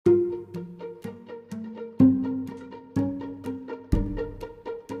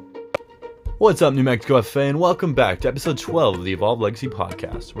What's up, New Mexico FFA, and welcome back to episode 12 of the Evolve Legacy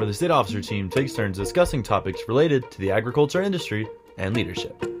podcast, where the state officer team takes turns discussing topics related to the agriculture industry and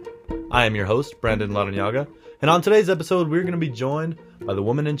leadership. I am your host, Brandon Laranaga, and on today's episode, we're going to be joined by the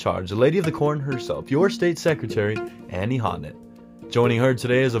woman in charge, the lady of the corn herself, your state secretary, Annie Hodnett. Joining her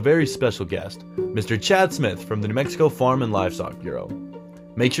today is a very special guest, Mr. Chad Smith from the New Mexico Farm and Livestock Bureau.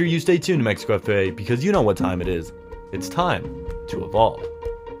 Make sure you stay tuned, New Mexico FFA, because you know what time it is. It's time to evolve.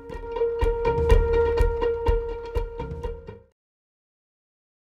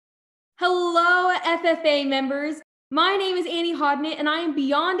 Hello, FFA members. My name is Annie Hodnett, and I am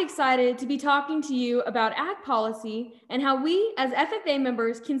beyond excited to be talking to you about ag policy and how we as FFA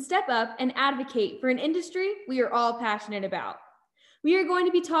members can step up and advocate for an industry we are all passionate about. We are going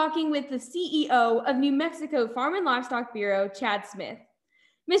to be talking with the CEO of New Mexico Farm and Livestock Bureau, Chad Smith.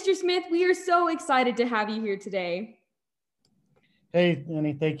 Mr. Smith, we are so excited to have you here today. Hey,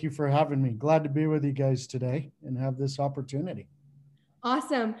 Annie, thank you for having me. Glad to be with you guys today and have this opportunity.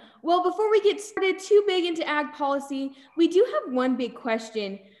 Awesome. Well, before we get started too big into ag policy, we do have one big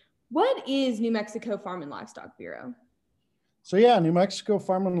question. What is New Mexico Farm and Livestock Bureau? So yeah, New Mexico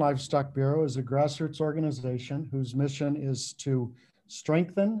Farm and Livestock Bureau is a grassroots organization whose mission is to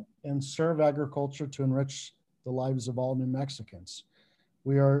strengthen and serve agriculture to enrich the lives of all New Mexicans.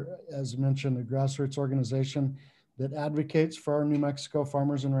 We are, as mentioned, a grassroots organization that advocates for our New Mexico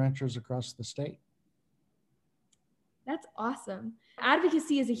farmers and ranchers across the state. That's awesome.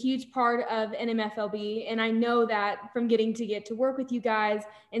 Advocacy is a huge part of NMFLB, and I know that from getting to work with you guys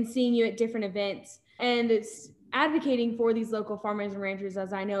and seeing you at different events, and it's advocating for these local farmers and ranchers,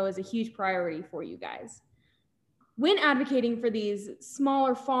 as I know is a huge priority for you guys. When advocating for these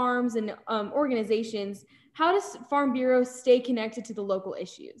smaller farms and organizations, how does Farm Bureau stay connected to the local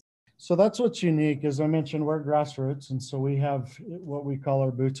issues? So that's what's unique. As I mentioned, we're grassroots, and so we have what we call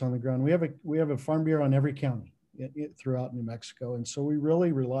our boots on the ground. We have a Farm Bureau in every county throughout New Mexico, and so we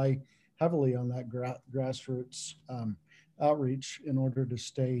really rely heavily on that grassroots outreach in order to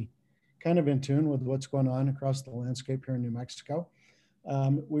stay kind of in tune with what's going on across the landscape here in New Mexico.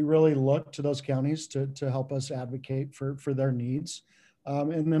 We really look to those counties to help us advocate for their needs,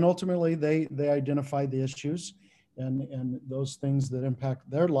 and then ultimately they identify the issues and those things that impact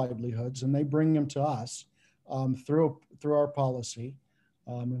their livelihoods, and they bring them to us through our policy.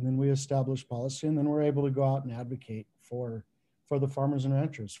 And then we establish policy, and then we're able to go out and advocate for the farmers and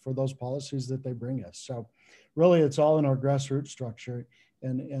ranchers for those policies that they bring us. So really it's all in our grassroots structure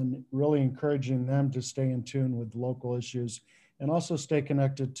and really encouraging them to stay in tune with local issues and also stay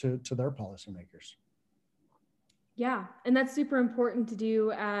connected to their policymakers. Yeah, and that's super important to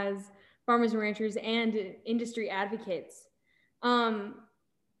do as farmers and ranchers and industry advocates.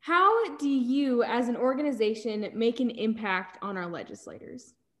 How do you, as an organization, make an impact on our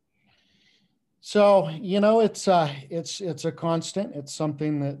legislators? So, it's a constant. It's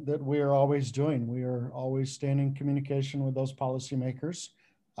something that we are always doing. We are always staying in communication with those policymakers.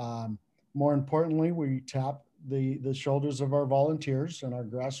 More importantly, we tap the shoulders of our volunteers and our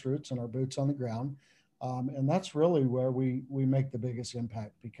grassroots and our boots on the ground. And that's really where we make the biggest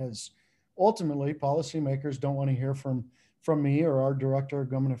impact, because ultimately policymakers don't want to hear from me or our director of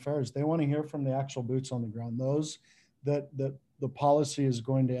government affairs. They want to hear from the actual boots on the ground, those that the policy is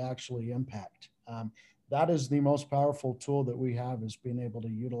going to actually impact. That is the most powerful tool that we have, is being able to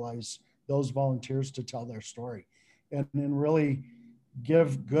utilize those volunteers to tell their story and really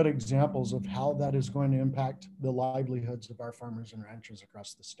give good examples of how that is going to impact the livelihoods of our farmers and ranchers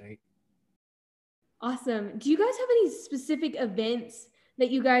across the state. Awesome. Do you guys have any specific events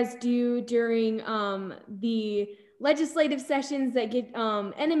that you guys do during the legislative sessions that get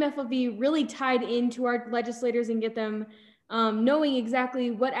NMFLB really tied into our legislators and get them knowing exactly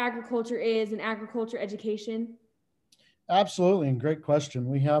what agriculture is and agriculture education? Absolutely, and great question.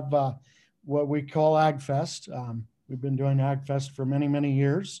 We have what we call Ag Fest. We've been doing Ag Fest for many, many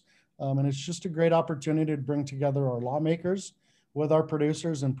years, and it's just a great opportunity to bring together our lawmakers with our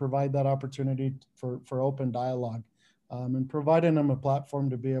producers and provide that opportunity for open dialogue, and providing them a platform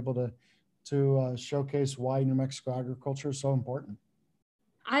to be able to showcase why New Mexico agriculture is so important.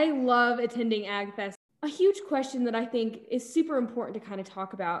 I love attending Ag Fest. A huge question that I think is super important to kind of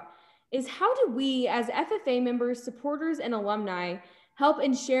talk about is, how do we as FFA members, supporters, and alumni help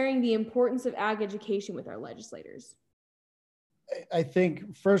in sharing the importance of ag education with our legislators? I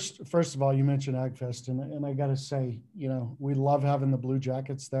think first of all, you mentioned Ag Fest, and I got to say, we love having the Blue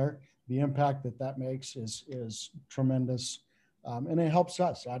Jackets there. The impact that makes is tremendous. And it helps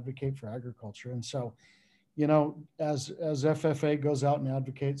us advocate for agriculture. And so, as FFA goes out and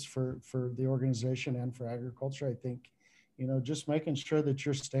advocates for the organization and for agriculture, I think, just making sure that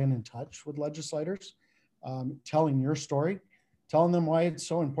you're staying in touch with legislators, telling your story, telling them why it's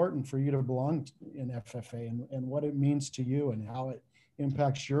so important for you to belong in FFA and what it means to you and how it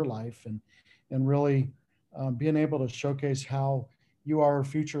impacts your life, and really being able to showcase how you are our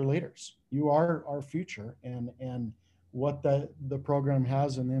future leaders. You are our future, and what the program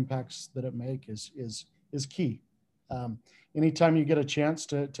has and the impacts that it make is key. Anytime you get a chance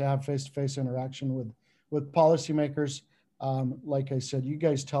to have face-to-face interaction with policymakers, like I said, you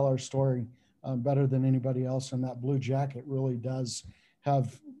guys tell our story better than anybody else, and that blue jacket really does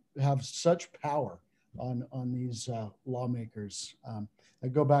have such power on these lawmakers. I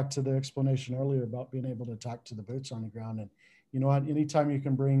go back to the explanation earlier about being able to talk to the boots on the ground, and you know what? Anytime you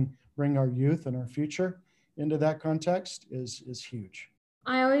can bring our youth and our future into that context is huge.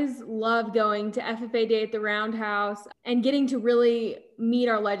 I always love going to FFA Day at the Roundhouse and getting to really meet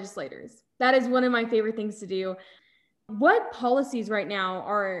our legislators. That is one of my favorite things to do. What policies right now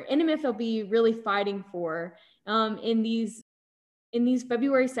are NMFLB really fighting for in these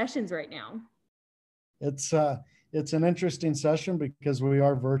February sessions right now? It's an interesting session because we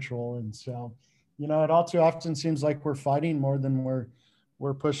are virtual, and so it all too often seems like we're fighting more than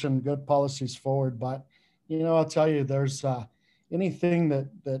we're pushing good policies forward. But I'll tell you, there's anything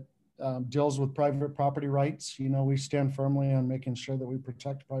that deals with private property rights. We stand firmly on making sure that we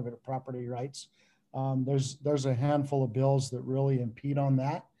protect private property rights. There's a handful of bills that really impede on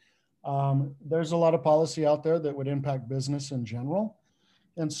that. There's a lot of policy out there that would impact business in general.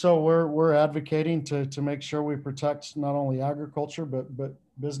 And so we're advocating to make sure we protect not only agriculture, but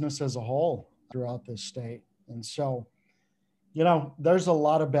business as a whole throughout this state. And so, there's a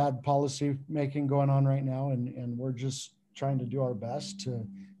lot of bad policy making going on right now, and we're just trying to do our best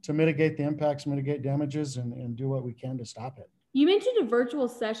to mitigate the impacts, mitigate damages, and do what we can to stop it. You mentioned a virtual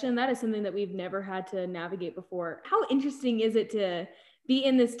session. That is something that we've never had to navigate before. How interesting is it to be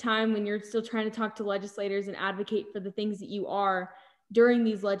in this time when you're still trying to talk to legislators and advocate for the things that you are during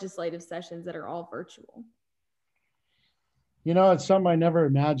these legislative sessions that are all virtual? It's something I never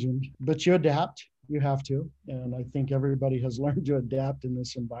imagined, but you adapt. You have to. And I think everybody has learned to adapt in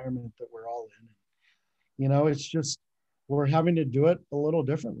this environment that we're all in. It's just, we're having to do it a little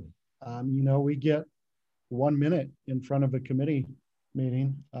differently. We get 1 minute in front of a committee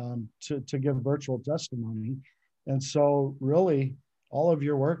meeting to give virtual testimony. And so really all of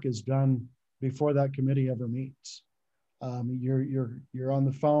your work is done before that committee ever meets. You're on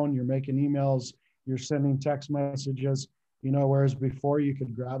the phone, you're making emails, you're sending text messages, whereas before you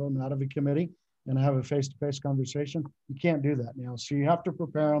could grab them out of a committee and have a face-to-face conversation. You can't do that now. So you have to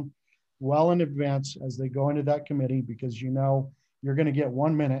prepare them well in advance as they go into that committee, because you're going to get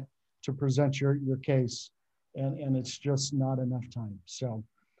 1 minute to present your case, and it's just not enough time. So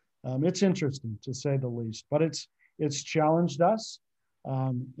it's interesting, to say the least, but it's challenged us.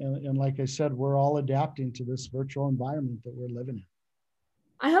 And like I said, we're all adapting to this virtual environment that we're living in.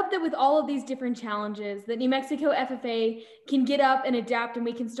 I hope that with all of these different challenges, that New Mexico FFA can get up and adapt, and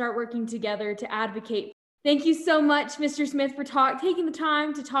we can start working together to advocate. Thank you so much, Mr. Smith, for taking the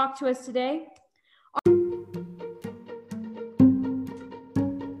time to talk to us today.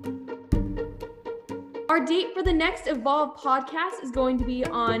 Our date for the next Evolve podcast is going to be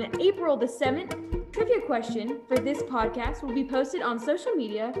on April the 7th. Trivia question for this podcast will be posted on social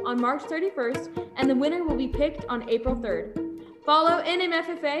media on March 31st, and the winner will be picked on April 3rd. Follow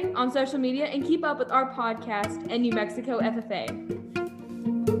NMFFA on social media and keep up with our podcast and New Mexico FFA.